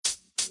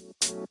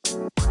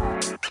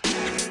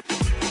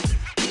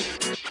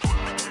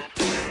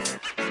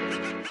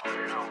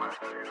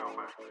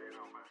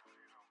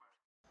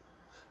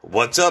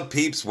What's up,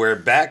 peeps? We're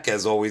back.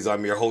 As always,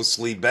 I'm your host,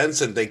 Lee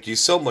Benson. Thank you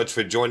so much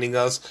for joining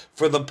us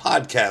for the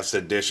podcast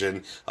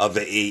edition of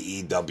the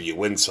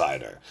AEW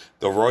Insider.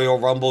 The Royal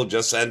Rumble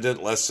just ended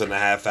less than a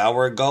half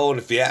hour ago, and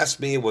if you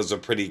ask me, it was a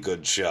pretty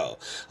good show.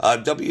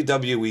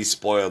 WWE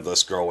spoiled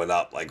us growing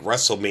up, like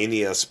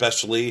WrestleMania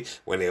especially,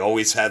 when they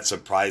always had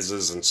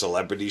surprises and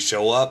celebrities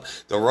show up.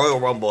 The Royal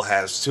Rumble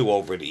has too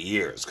over the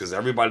years, because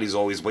everybody's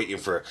always waiting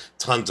for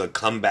tons of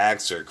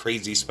comebacks or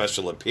crazy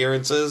special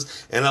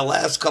appearances, and the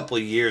last couple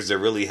of years, there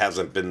really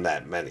hasn't been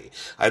that many.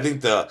 I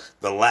think the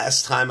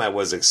last time I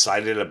was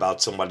excited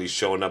about somebody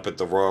showing up at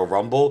the Royal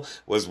Rumble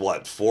was,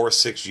 4 or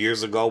 6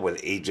 years ago when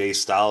AJ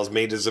Styles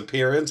made his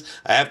appearance.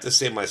 I have to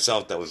say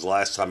myself that was the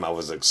last time I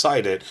was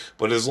excited,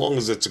 but as long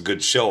as it's a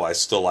good show, I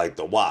still like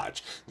to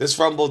watch. This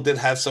Rumble did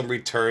have some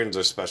returns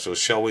or special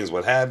showings,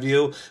 what have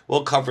you.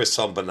 We'll cover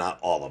some, but not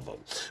all of them.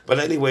 But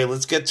anyway,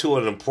 let's get to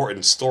an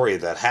important story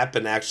that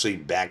happened actually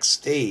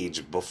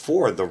backstage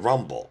before the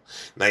Rumble.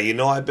 Now, you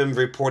know I've been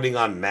reporting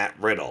on Matt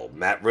Riddle.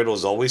 Matt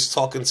Riddle's always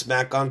talking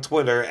smack on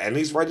Twitter, and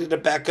he's ready to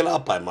back it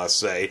up, I must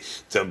say,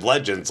 to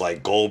legends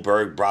like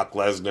Goldberg, Brock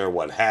Lesnar,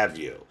 what have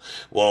you.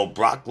 Well,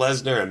 Brock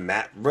Lesnar and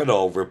Matt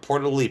Riddle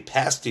reportedly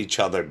passed each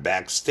other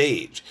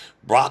backstage.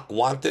 Brock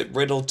wanted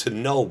Riddle to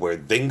know where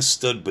things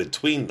stood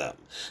between them.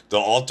 The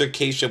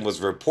altercation was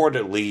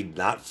reportedly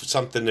not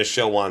something to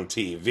show on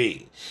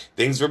TV.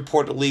 Things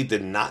reportedly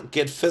did not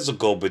get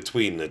physical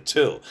between the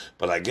two,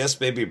 but I guess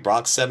maybe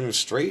Brock set him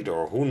straight,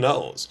 or who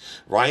knows.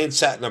 Ryan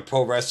Satin of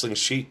Pro Wrestling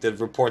Sheet did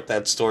report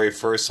that story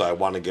first, so I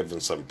want to give him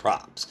some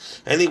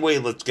props. Anyway,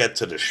 let's get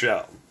to the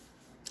show.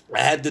 I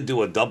had to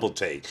do a double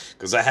take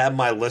because I had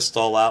my list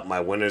all out,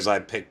 my winners I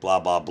picked, blah,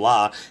 blah,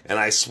 blah, and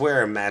I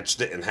swear a match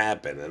didn't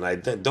happen, and I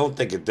don't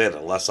think it did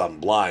unless I'm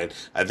blind.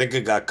 I think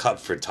it got cut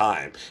for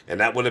time,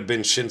 and that would have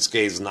been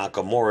Shinsuke's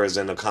Nakamura's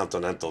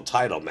Intercontinental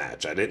title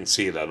match. I didn't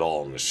see it at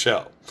all in the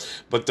show.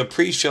 But the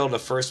pre-show, the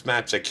first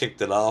match that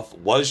kicked it off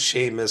was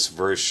Sheamus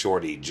versus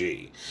Shorty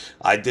G.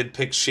 I did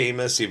pick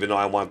Sheamus, even though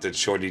I wanted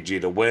Shorty G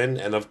to win,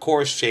 and of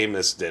course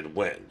Sheamus did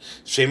win.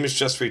 Sheamus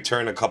just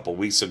returned a couple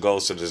weeks ago,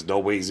 so there's no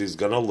ways he's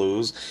going to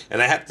lose,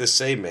 and I have to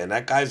say, man,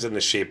 that guy's in the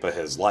shape of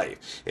his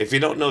life. If you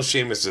don't know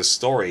Sheamus'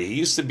 story, he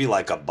used to be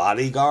like a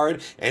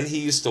bodyguard, and he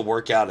used to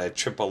work out at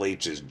Triple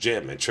H's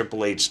gym, and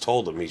Triple H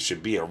told him he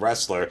should be a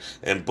wrestler,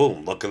 and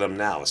boom, look at him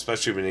now,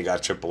 especially when you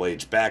got Triple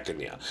H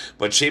backing you.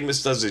 But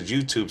Sheamus does his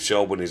YouTube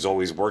show when he's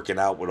always working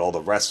out with all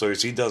the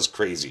wrestlers. He does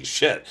crazy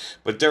shit,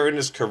 but during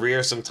his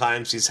career,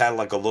 sometimes he's had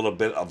like a little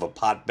bit of a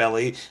pot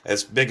belly,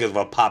 as big of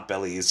a pot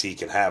belly as he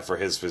can have for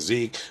his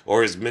physique,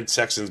 or his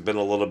midsection's been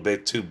a little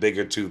bit too big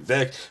or too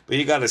thick. But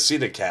you gotta see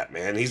the cat,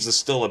 man. He's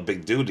still a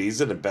big dude.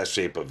 He's in the best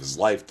shape of his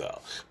life,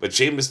 though. But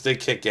Sheamus did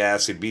kick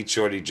ass. He beat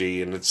Shorty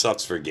G, and it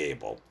sucks for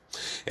Gable.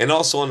 And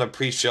also on the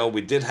pre-show,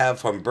 we did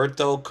have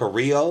Humberto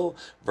Carrillo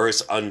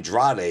versus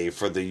Andrade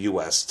for the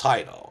U.S.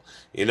 title.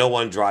 You know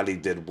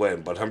Andrade did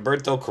win, but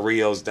Humberto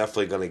Carrillo is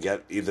definitely going to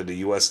get either the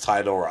U.S.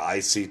 title or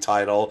IC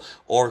title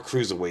or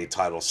Cruiserweight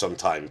title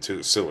sometime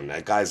too soon.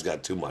 That guy's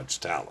got too much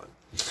talent.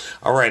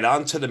 All right,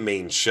 on to the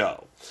main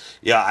show.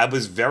 Yeah, I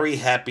was very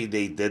happy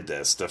they did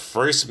this. The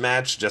first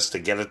match, just to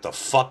get it the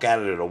fuck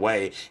out of the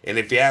way. And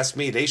if you ask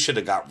me, they should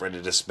have got rid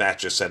of this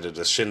match instead of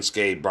the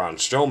Shinsuke-Braun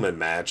Strowman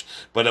match.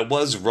 But it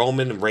was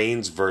Roman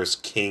Reigns versus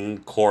King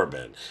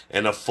Corbin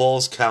in a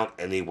Falls Count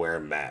Anywhere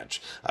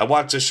match. I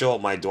watched the show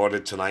with my daughter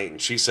tonight,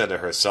 and she said it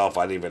herself,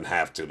 I didn't even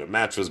have to. The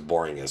match was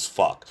boring as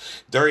fuck.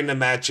 During the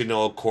match, you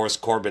know, of course,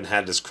 Corbin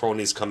had his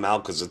cronies come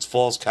out because it's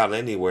Falls Count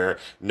Anywhere,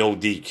 no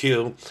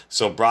DQ.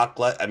 So Dolph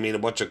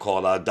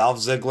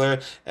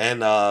Ziggler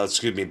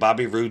and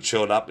Bobby Roode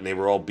showed up, and they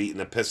were all beating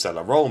the piss out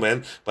of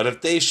Roman. But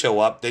if they show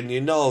up, then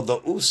you know the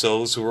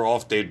Usos, who were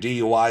off their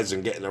DUIs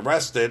and getting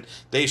arrested,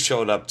 they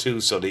showed up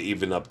too, so they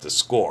even up the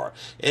score.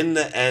 In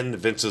the end,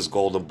 Vince's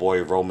golden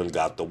boy Roman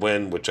got the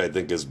win, which I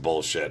think is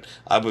bullshit.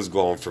 I was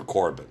going for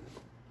Corbin.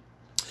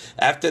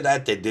 After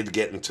that, they did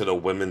get into the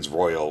Women's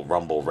Royal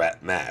Rumble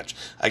match.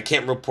 I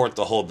can't report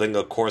the whole thing,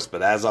 of course,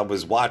 but as I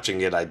was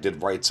watching it, I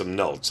did write some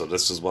notes, so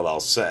this is what I'll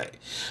say.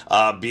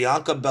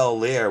 Bianca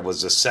Belair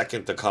was the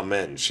second to come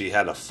in. She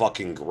had a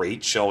fucking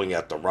great showing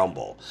at the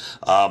Rumble.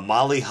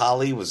 Molly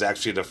Holly was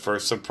actually the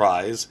first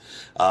surprise.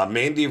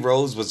 Mandy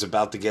Rose was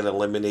about to get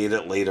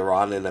eliminated later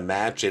on in the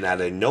match, and out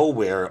of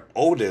nowhere,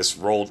 Otis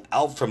rolled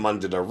out from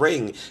under the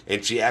ring,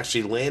 and she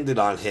actually landed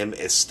on him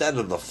instead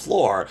of the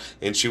floor,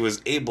 and she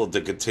was able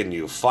to continue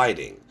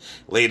fighting.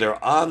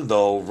 Later on,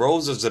 though,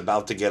 Rose was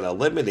about to get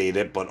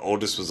eliminated, but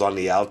Otis was on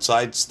the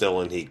outside still,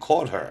 and he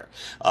caught her.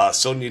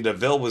 Sonya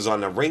Deville was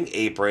on the ring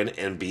apron,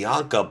 and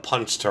Bianca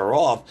punched her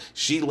off.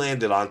 She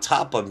landed on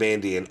top of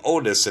Mandy and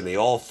Otis, and they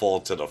all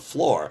fall to the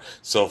floor,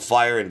 so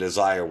Fire and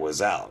Desire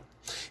was out.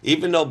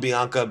 Even though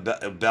Bianca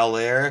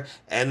Belair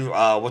and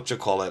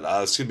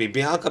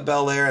Bianca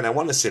Belair, and I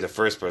want to say the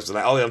first person.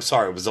 I'm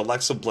sorry, it was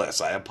Alexa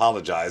Bliss. I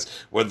apologize.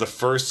 Were the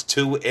first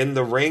two in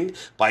the ring.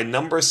 By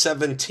number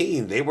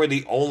 17, they were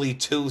the only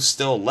two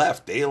still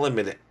left. They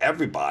eliminated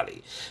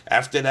everybody.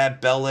 After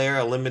that, Belair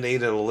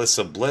eliminated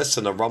Alexa Bliss,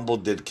 and the Rumble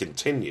did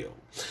continue.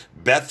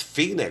 Beth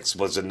Phoenix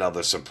was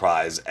another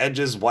surprise.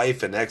 Edge's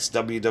wife and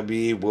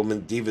ex-WWE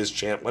Women Divas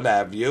champ, what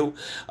have you.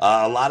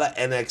 A lot of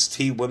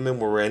NXT women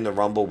were in the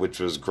Rumble, which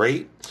was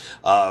great.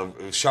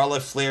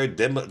 Charlotte Flair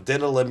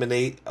did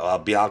eliminate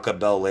Bianca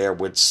Belair,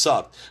 which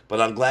sucked. But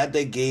I'm glad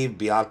they gave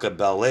Bianca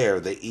Belair,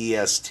 the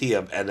EST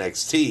of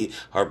NXT,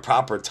 her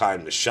proper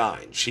time to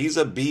shine. She's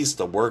a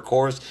beast, a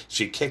workhorse.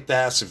 She kicked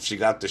ass if she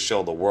got to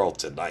show the world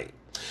tonight.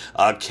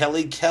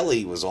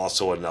 Kelly was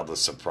also another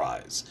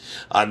surprise.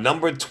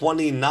 Number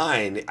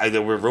 29,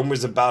 there were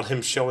rumors about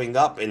him showing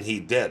up, and he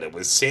did. It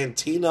was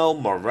Santino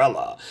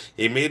Marella.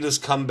 He made his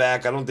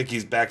comeback. I don't think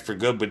he's back for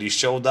good, but he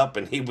showed up,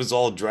 and he was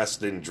all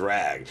dressed in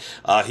drag.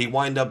 He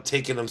wound up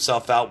taking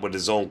himself out with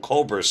his own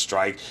Cobra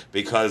strike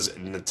because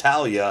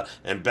Natalya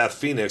and Beth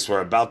Phoenix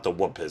were about to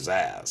whoop his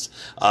ass.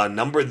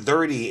 Number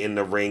 30 in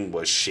the ring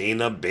was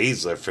Shayna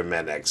Baszler from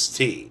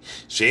NXT.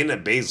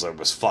 Shayna Baszler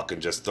was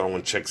fucking just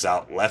throwing chicks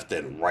out left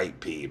and right,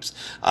 peeps.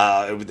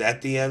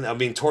 At the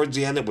end, towards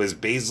the end, it was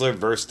Baszler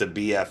versus the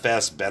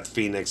BFS, Beth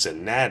Phoenix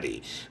and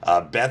Natty.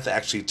 Beth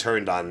actually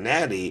turned on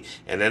Natty,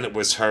 and then it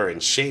was her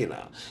and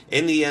Shayna.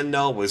 In the end,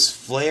 though, it was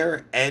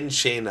Flair and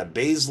Shayna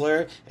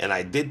Baszler, and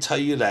I did tell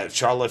you that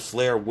Charlotte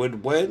Flair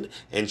would win,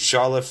 and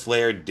Charlotte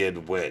Flair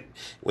did win.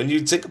 When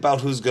you think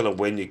about who's going to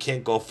win, you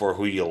can't go for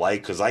who you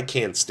like, because I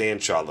can't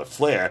stand Charlotte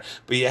Flair,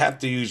 but you have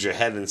to use your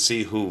head and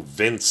see who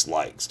Vince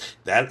likes.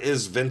 That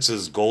is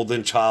Vince's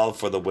golden child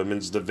for the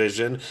women's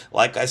division.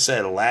 Like I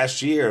said,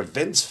 last year,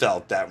 Vince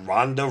felt that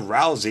Ronda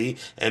Rousey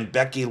and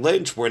Becky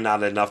Lynch were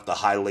not enough to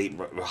headline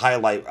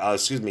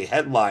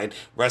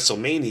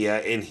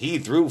WrestleMania, and he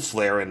threw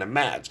Flair in the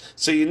match.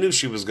 So you knew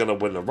she was going to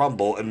win the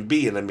Rumble and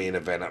be in the main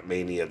event at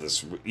Mania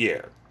this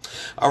year.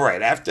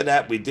 Alright, after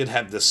that, we did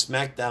have the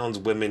SmackDown's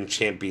Women's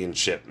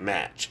Championship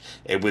match.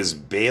 It was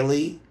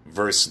Bayley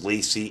versus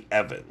Lacey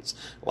Evans.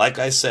 Like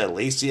I said,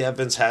 Lacey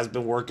Evans has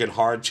been working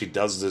hard. She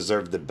does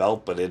deserve the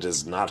belt, but it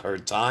is not her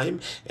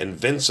time. And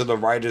Vince and the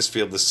writers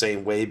feel the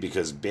same way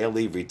because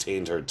Bayley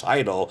retained her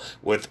title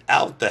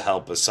without the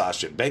help of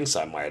Sasha Banks,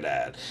 I might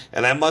add.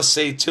 And I must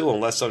say, too,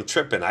 unless I'm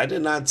tripping, I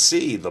did not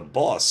see the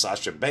boss,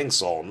 Sasha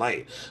Banks, all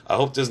night. I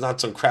hope there's not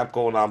some crap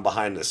going on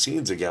behind the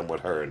scenes again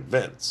with her and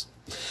Vince.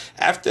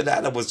 After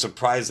that, I was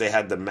surprised they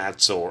had the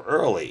match so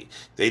early.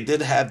 They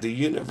did have the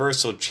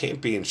Universal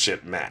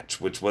Championship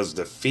match, which was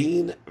The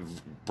Fiend,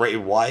 Bray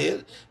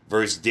Wyatt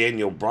versus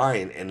Daniel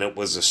Bryan, and it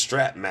was a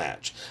strap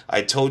match.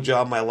 I told you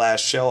on my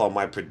last show, on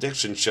my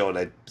prediction show,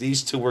 that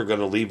these two were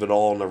going to leave it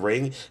all in the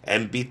ring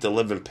and beat the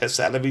living piss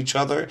out of each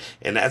other,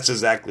 and that's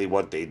exactly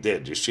what they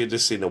did. You should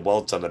have seen the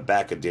welts on the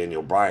back of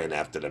Daniel Bryan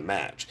after the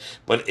match.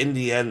 But in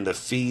the end, The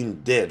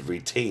Fiend did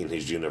retain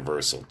his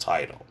Universal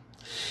title.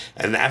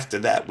 And after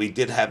that, we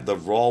did have the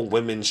Raw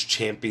Women's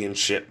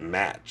Championship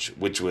match,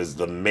 which was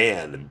the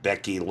man,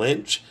 Becky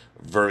Lynch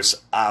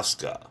versus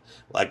Asuka.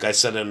 Like I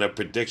said in the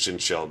prediction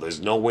show,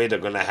 there's no way they're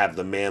going to have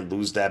the man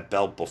lose that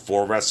belt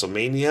before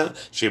WrestleMania.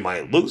 She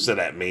might lose it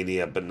at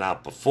Mania, but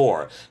not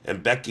before.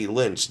 And Becky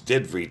Lynch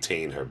did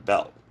retain her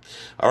belt.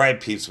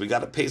 Alright, peeps, we got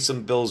to pay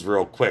some bills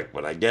real quick.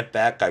 When I get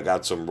back, I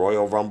got some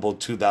Royal Rumble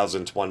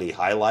 2020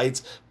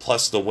 highlights,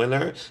 plus the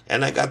winner,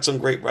 and I got some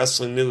great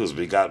wrestling news.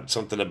 We got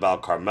something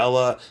about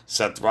Carmella,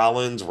 Seth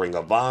Rollins, Ring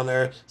of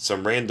Honor,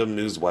 some random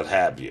news, what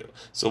have you.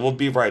 So we'll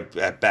be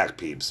right back,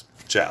 peeps.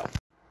 Ciao.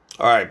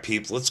 Alright,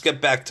 peeps, let's get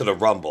back to the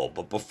Rumble.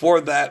 But before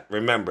that,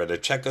 remember to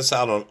check us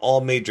out on all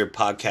major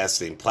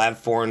podcasting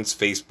platforms,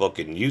 Facebook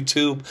and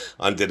YouTube,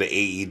 under the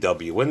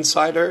AEW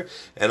Insider,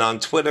 and on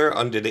Twitter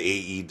under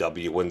the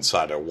AEW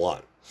Insider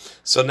 1.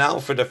 So now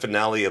for the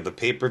finale of the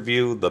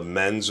pay-per-view, the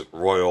Men's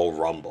Royal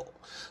Rumble.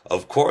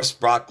 Of course,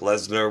 Brock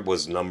Lesnar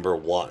was number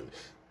one.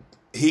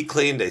 He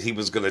claimed that he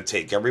was going to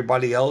take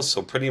everybody else,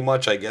 so pretty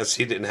much I guess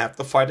he didn't have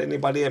to fight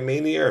anybody at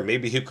Mania, or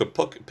maybe he could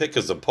pick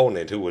his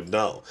opponent, who would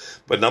know.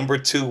 But number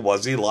two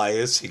was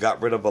Elias. He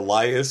got rid of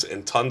Elias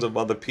and tons of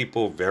other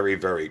people very,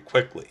 very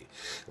quickly.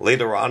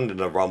 Later on in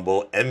the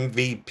Rumble,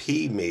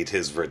 MVP made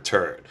his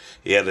return.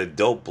 He had a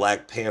dope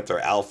Black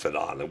Panther outfit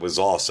on. It was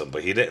awesome,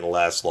 but he didn't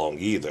last long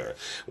either.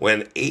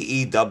 When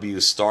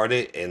AEW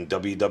started and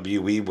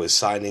WWE was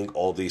signing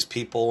all these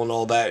people and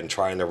all that and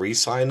trying to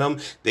re-sign them,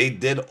 they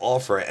did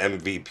offer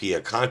MVP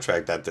a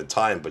contract at the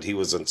time, but he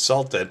was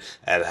insulted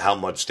at how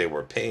much they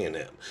were paying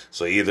him.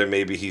 So either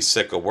maybe he's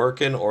sick of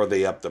working or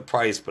they upped the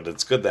price, but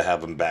it's good to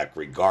have him back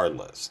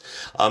regardless.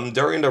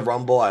 During the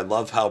Rumble, I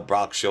love how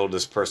Brock showed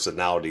his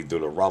personality through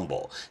the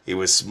Rumble. He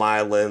was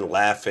smiling,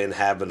 laughing,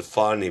 having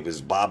fun. He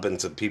was bobbing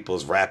to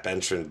people's rap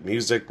entrance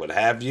music, what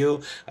have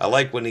you. I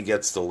like when he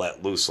gets to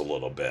let loose a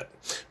little bit.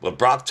 But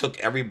Brock took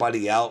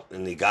everybody out,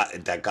 and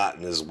that got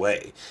in his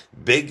way.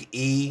 Big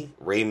E,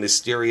 Rey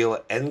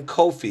Mysterio, and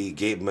Kofi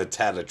gave him a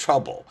tad of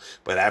trouble.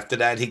 But after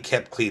that, he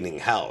kept cleaning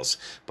house.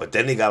 But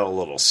then he got a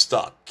little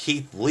stuck.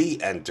 Keith Lee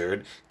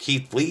entered.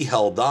 Keith Lee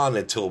held on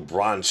until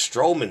Braun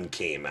Strowman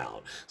came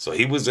out. So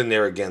he was in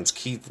there against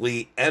Keith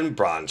Lee and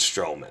Braun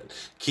Strowman.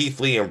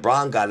 Keith Lee and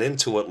Braun got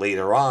into it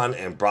later on,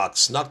 and Brock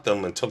snuck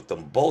them and took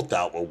them both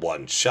out with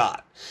one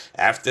shot.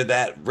 After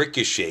that,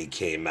 Ricochet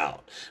came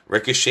out.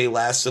 Ricochet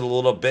lasted a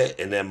little bit,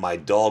 and then my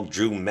dog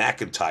Drew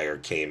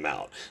McIntyre came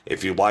out.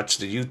 If you watch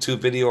the YouTube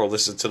video or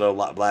listen to the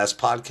last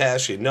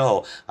podcast, you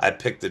know I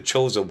picked the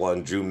chosen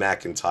one, Drew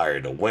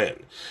McIntyre, to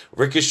win.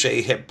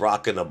 Ricochet hit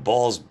Brock in the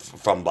balls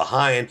from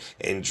behind,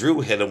 and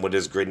Drew hit him with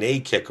his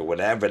grenade kick or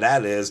whatever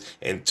that is,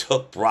 and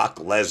took Brock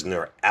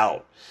Lesnar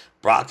out.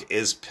 Brock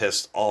is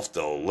pissed off,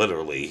 though,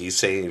 literally. He's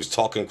saying he was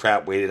talking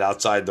crap, waited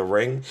outside the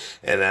ring,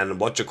 and then,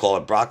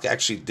 Brock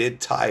actually did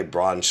tie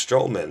Braun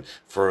Strowman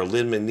for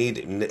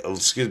eliminating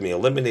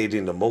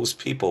the most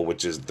people,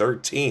 which is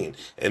 13,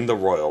 in the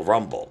Royal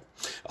Rumble.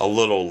 A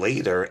little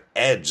later,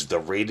 Edge, the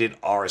rated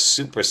R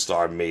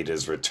superstar, made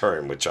his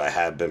return, which I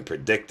had been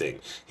predicting.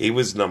 He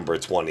was number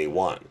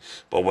 21.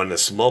 But when the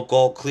smoke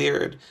all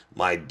cleared,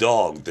 my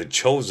dog, the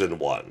chosen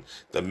one,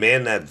 the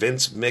man that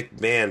Vince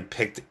McMahon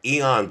picked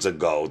eons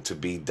ago to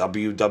be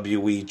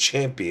WWE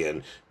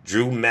champion,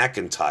 Drew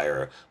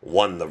McIntyre,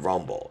 won the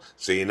Rumble.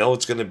 So you know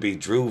it's going to be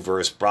Drew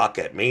versus Brock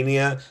at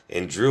Mania,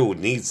 and Drew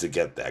needs to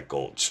get that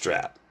gold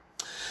strap.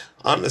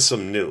 On to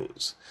some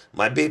news.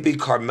 My baby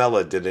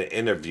Carmella did an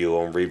interview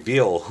and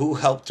revealed who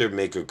helped her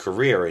make a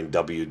career in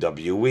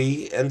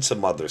WWE and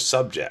some other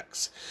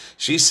subjects.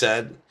 She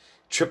said,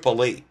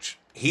 Triple H.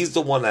 He's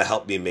the one that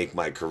helped me make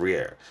my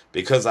career,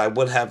 because I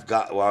would have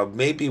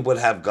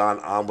gone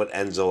on with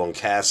Enzo and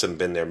Cass and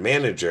been their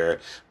manager,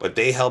 but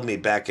they held me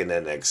back in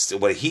NXT.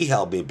 Well, he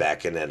held me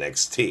back in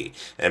NXT,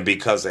 and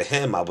because of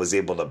him, I was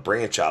able to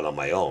branch out on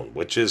my own,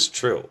 which is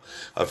true.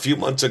 A few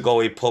months ago,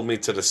 he pulled me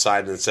to the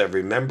side and said,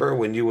 "Remember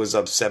when you was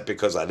upset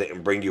because I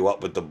didn't bring you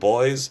up with the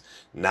boys?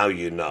 Now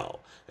you know."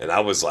 And I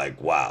was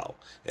like, wow.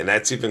 And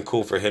that's even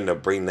cool for him to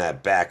bring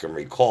that back and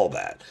recall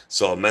that.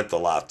 So it meant a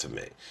lot to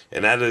me.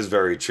 And that is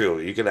very true.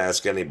 You can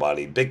ask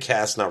anybody. Big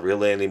Cass not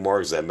really anymore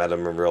because I met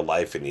him in real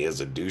life and he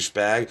is a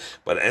douchebag.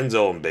 But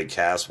Enzo and Big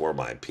Cass were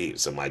my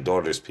peeps and my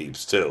daughter's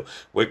peeps too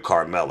with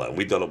Carmella. And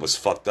we thought it was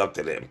fucked up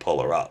they didn't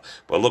pull her up.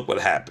 But look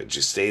what happened. She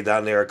stayed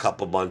down there a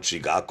couple months. She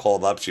got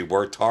called up. She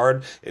worked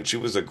hard. And she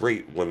was a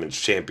great women's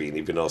champion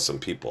even though some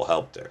people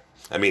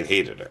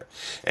hated her.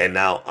 And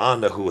now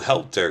on to who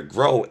helped her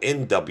grow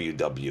in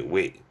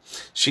WWE.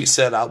 She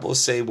said, I will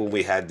say when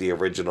we had the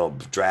original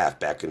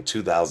draft back in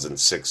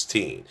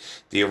 2016,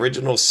 the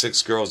original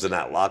 6 girls in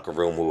that locker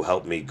room who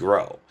helped me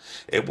grow.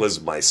 It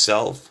was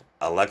myself,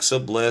 Alexa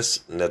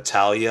Bliss,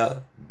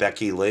 Natalya,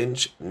 Becky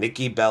Lynch,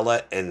 Nikki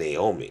Bella, and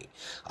Naomi.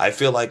 I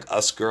feel like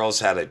us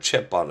girls had a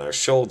chip on our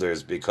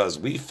shoulders because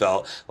we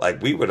felt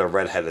like we were the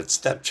redheaded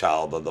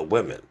stepchild of the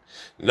women.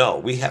 No,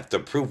 we have to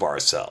prove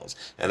ourselves.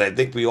 And I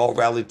think we all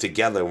rallied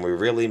together and we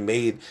really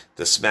made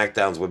the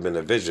SmackDown's Women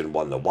Division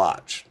one to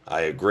watch.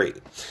 I agree.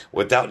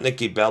 Without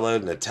Nikki Bella,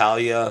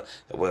 Natalya,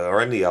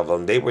 or any of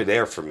them, they were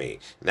there for me.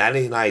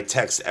 Natty and I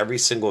text every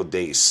single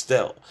day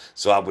still.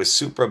 So I was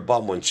super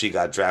bummed when she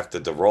got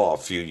drafted to Raw a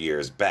few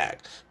years back.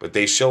 But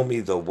they show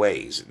me the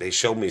ways. They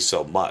show me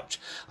so much.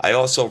 I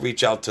also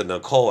reach out to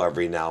Nicole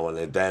every now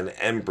and then,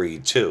 and Bree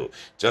too,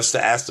 just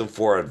to ask them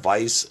for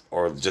advice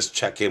or just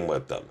check in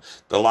with them.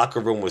 The locker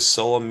room was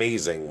so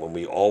amazing when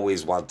we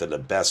always wanted the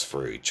best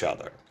for each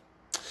other.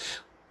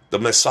 The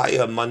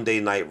Messiah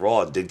Monday Night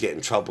Raw did get in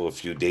trouble a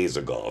few days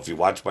ago. If you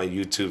watch my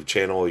YouTube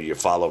channel or you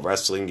follow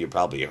wrestling, you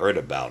probably heard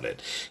about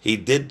it. He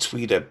did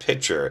tweet a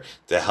picture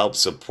to help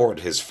support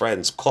his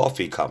friend's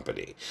coffee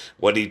company.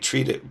 What he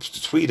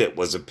tweeted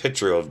was a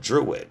picture of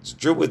Druids.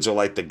 Druids are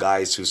like the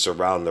guys who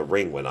surround the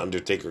ring when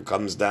Undertaker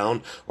comes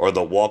down, or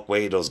the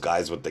walkway, those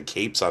guys with the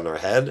capes on their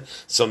head.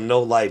 Some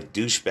no-life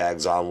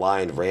douchebags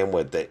online ran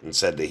with it and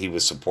said that he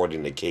was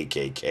supporting the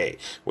KKK,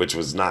 which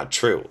was not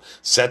true.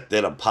 Seth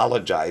did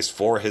apologize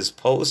for his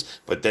post,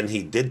 but then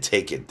he did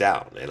take it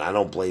down, and I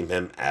don't blame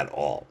him at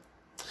all.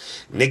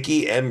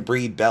 Nikki and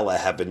Brie Bella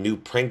have a new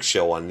prank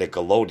show on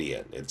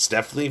Nickelodeon. It's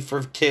definitely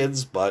for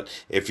kids, but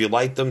if you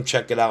like them,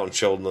 check it out and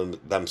show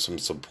them some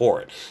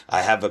support.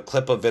 I have a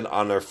clip of it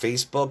on our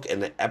Facebook,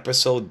 and the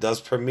episode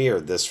does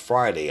premiere this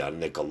Friday on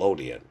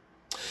Nickelodeon.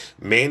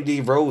 Mandy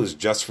Rose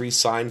just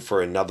re-signed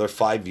for another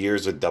 5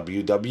 years with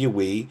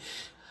WWE.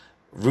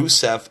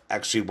 Rusev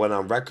actually went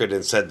on record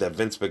and said that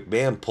Vince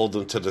McMahon pulled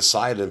him to the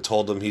side and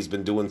told him he's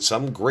been doing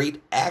some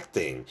great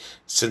acting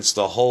since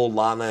the whole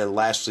Lana and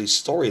Lashley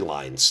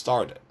storyline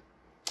started.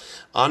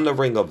 On the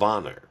Ring of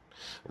Honor,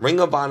 Ring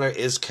of Honor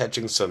is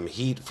catching some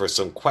heat for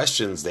some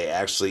questions they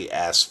actually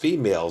ask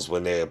females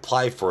when they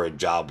apply for a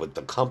job with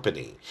the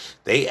company.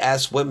 They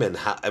ask women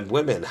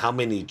how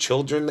many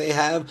children they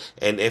have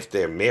and if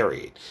they're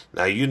married.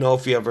 Now, you know,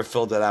 if you ever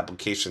filled out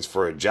applications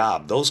for a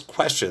job, those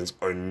questions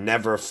are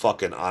never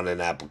fucking on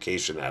an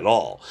application at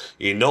all.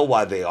 You know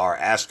why they are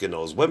asking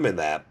those women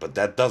that, but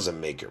that doesn't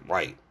make it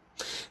right.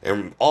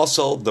 And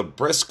also, the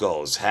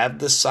Briscoes have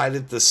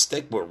decided to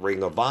stick with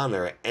Ring of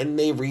Honor and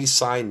they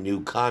re-signed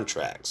new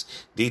contracts.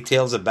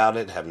 Details about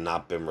it have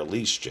not been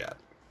released yet.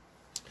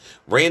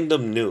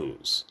 Random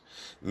news.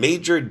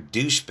 Major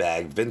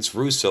douchebag Vince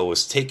Russo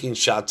is taking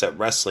shots at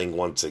wrestling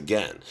once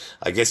again.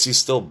 I guess he's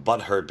still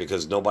butthurt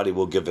because nobody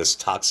will give his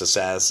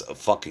toxic ass a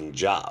fucking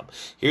job.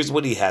 Here's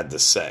what he had to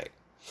say.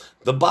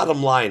 The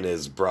bottom line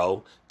is,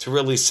 bro, to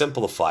really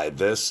simplify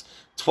this,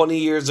 20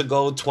 years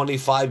ago,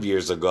 25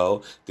 years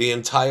ago, the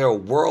entire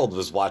world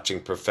was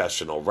watching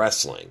professional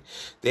wrestling.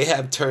 They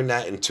have turned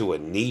that into a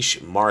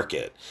niche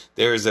market.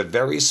 There is a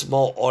very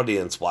small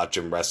audience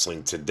watching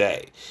wrestling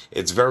today.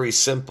 It's very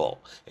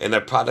simple. And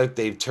the product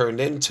they've turned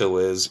into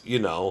is, you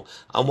know,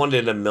 I'm one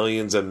of the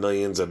millions and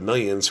millions and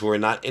millions who are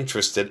not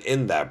interested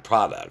in that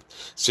product.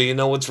 So, you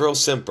know, it's real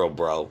simple,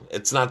 bro.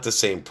 It's not the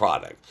same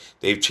product.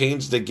 They've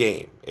changed the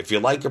game. If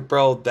you like it,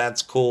 bro,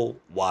 that's cool.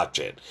 Watch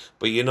it.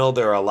 But you know,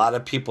 there are a lot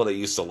of people that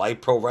used to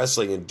like pro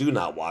wrestling and do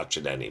not watch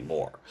it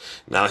anymore.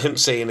 Now, him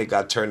saying it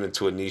got turned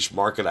into a niche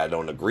market, I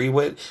don't agree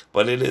with,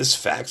 but it is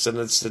facts and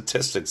it's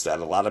statistics that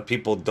a lot of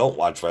people don't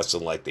watch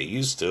wrestling like they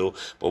used to.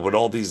 But with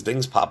all these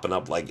things popping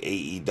up like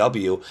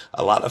AEW,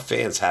 a lot of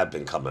fans have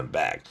been coming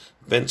back.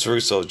 Vince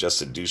Russo is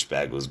just a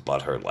douchebag who's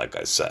butthurt, like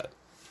I said.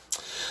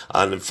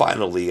 And then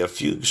finally, a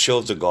few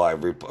shows ago, I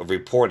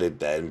reported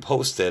that and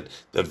posted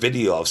the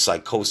video of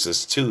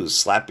Psychosis 2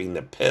 slapping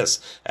the piss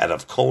out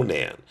of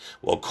Conan.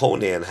 Well,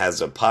 Conan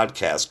has a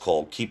podcast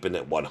called Keeping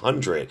It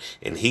 100,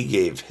 and he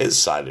gave his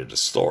side of the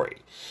story.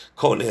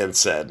 Conan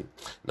said,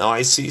 "Now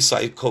I see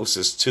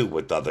Psychosis 2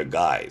 with other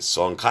guys,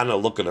 so I'm kind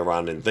of looking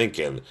around and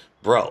thinking,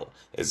 bro,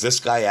 is this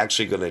guy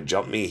actually going to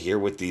jump me here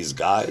with these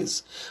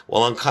guys?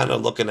 Well, I'm kind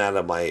of looking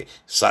at my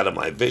side of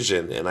my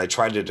vision, and I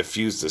try to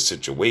diffuse the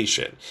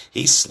situation.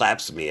 He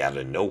slaps me out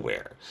of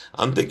nowhere.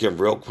 I'm thinking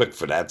real quick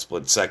for that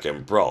split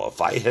second, bro, if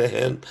I hit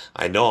him,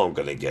 I know I'm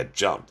going to get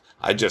jumped.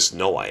 I just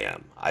know I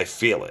am. I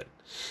feel it.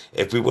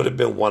 If we would have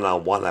been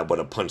one-on-one, I would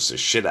have punched the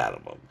shit out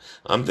of him.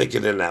 I'm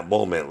thinking in that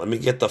moment, let me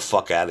get the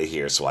fuck out of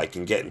here so I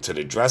can get into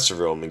the dressing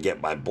room and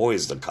get my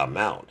boys to come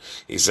out."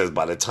 He says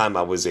by the time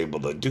I was able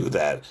to do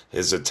that,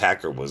 his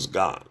attacker was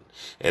gone.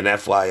 And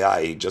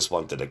FYI, he just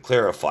wanted to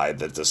clarify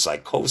that the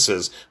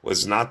Psychosis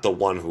was not the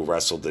one who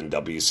wrestled in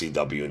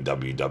WCW and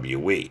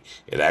WWE.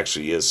 It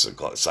actually is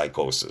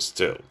Psychosis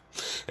too.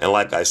 And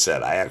like I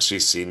said, I actually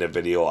seen the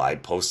video. I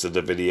posted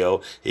the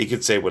video. He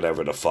could say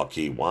whatever the fuck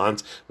he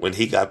wants. When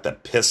he got the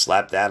piss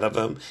slapped out of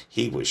him,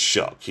 he was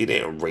shook. He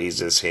didn't raise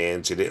his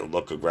hands. He didn't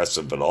look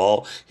aggressive at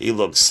all. He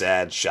looked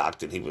sad,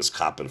 shocked, and he was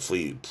copping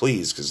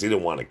pleased because he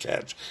didn't want to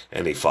catch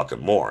any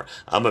fucking more.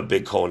 I'm a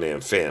big Conan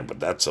fan, but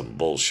that's some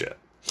bullshit.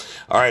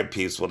 All right,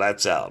 peeps, well,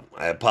 that's out.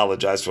 I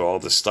apologize for all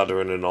the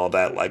stuttering and all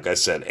that. Like I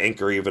said,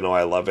 Anchor, even though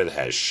I love it,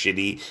 has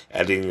shitty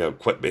editing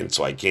equipment,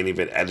 so I can't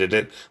even edit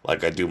it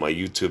like I do my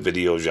YouTube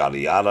videos, yada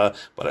yada,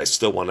 but I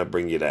still want to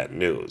bring you that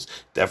news.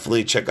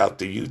 Definitely check out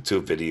the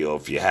YouTube video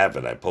if you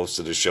haven't. I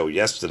posted a show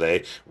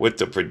yesterday with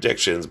the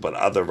predictions, but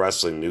other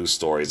wrestling news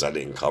stories I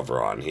didn't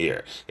cover on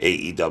here.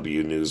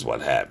 AEW news,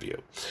 what have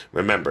you.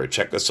 Remember,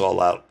 check us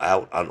all out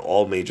on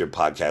all major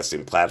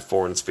podcasting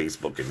platforms,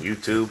 Facebook and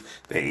YouTube,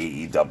 the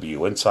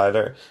AEW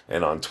Insider,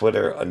 and on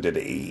Twitter under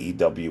the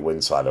AEW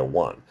Insider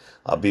 1.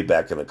 I'll be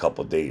back in a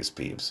couple days,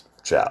 peeps.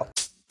 Ciao.